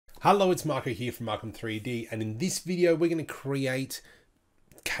Hello, it's Marco here from Markom3D, and in this video we're going to create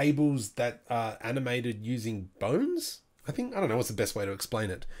cables that are animated using bones. I don't know what's the best way to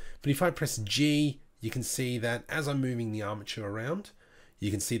explain it, but if I press G, you can see that as I'm moving the armature around, you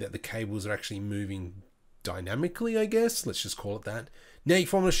can see that the cables are actually moving dynamically, I guess. Let's just call it that. Now,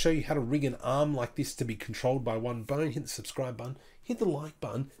 if I want to show you how to rig an arm like this to be controlled by one bone, hit the subscribe button, hit the like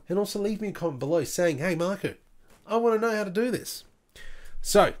button, and also leave me a comment below saying, hey Marco, I want to know how to do this.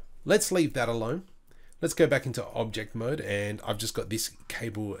 So let's leave that alone. Let's go back into object mode, and I've just got this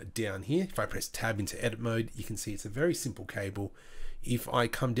cable down here. If I press tab into edit mode, you can see it's a very simple cable. If I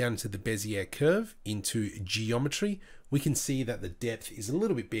come down to the Bezier curve into geometry, we can see that the depth is a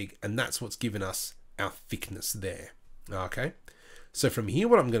little bit big, and that's what's given us our thickness there. Okay, so from here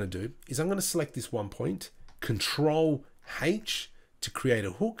what I'm going to do is I'm going to select this one point, Control H to create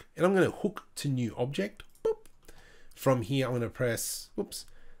a hook, and I'm going to hook to new object. Boop. From here I'm going to press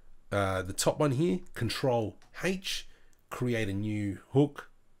the top one here, Control H, create a new hook,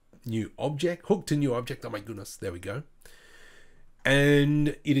 new object, hook to new object. Oh my goodness, there we go.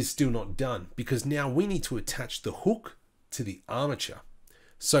 And it is still not done because now we need to attach the hook to the armature.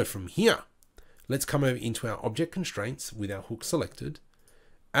 So from here, let's come over into our object constraints with our hook selected,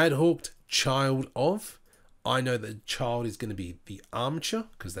 add hooked child of. I know the child is going to be the armature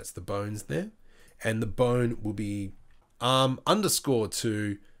because that's the bones there, and the bone will be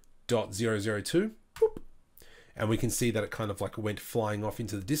arm_2 .002, and we can see that it kind of like went flying off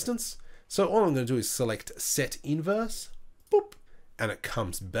into the distance. So all I'm going to do is select set inverse, boop, and it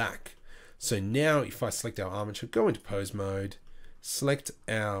comes back. So now if I select our armature, go into pose mode, select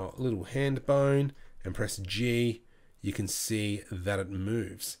our little hand bone and press G, you can see that it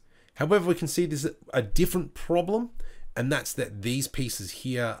moves. However, we can see there's a different problem, and that's that these pieces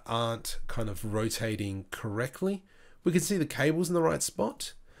here aren't kind of rotating correctly. We can see the cables in the right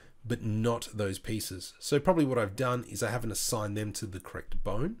spot, but not those pieces. So probably what I've done is I haven't assigned them to the correct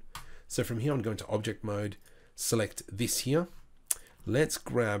bone. So from here I'm going to object mode, select this here. Let's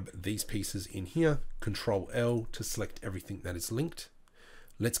grab these pieces in here, Control L to select everything that is linked.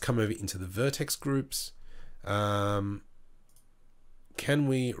 Let's come over into the vertex groups. Can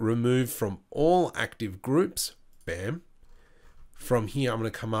we remove from all active groups? Bam. From here I'm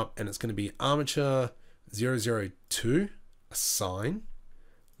going to come up and it's going to be armature 002, assign.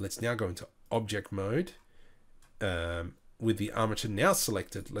 Let's now go into object mode with the armature now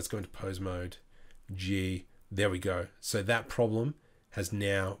selected. Let's go into pose mode, G, there we go. So that problem has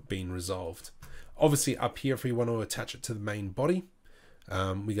now been resolved. Obviously up here, if we want to attach it to the main body,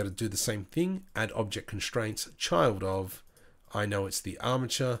 we got to do the same thing, add object constraints, child of, I know it's the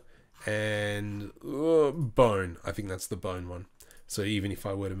armature, and bone, I think that's the bone one. So even if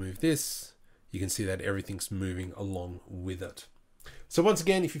I were to move this, you can see that everything's moving along with it. So once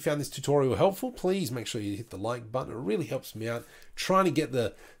again, if you found this tutorial helpful, please make sure you hit the like button. It really helps me out trying to get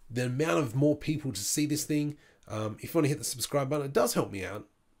the amount of more people to see this thing. If you want to hit the subscribe button, it does help me out.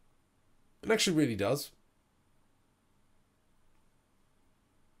 It actually really does.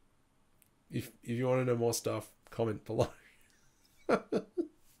 If you want to know more stuff, comment below.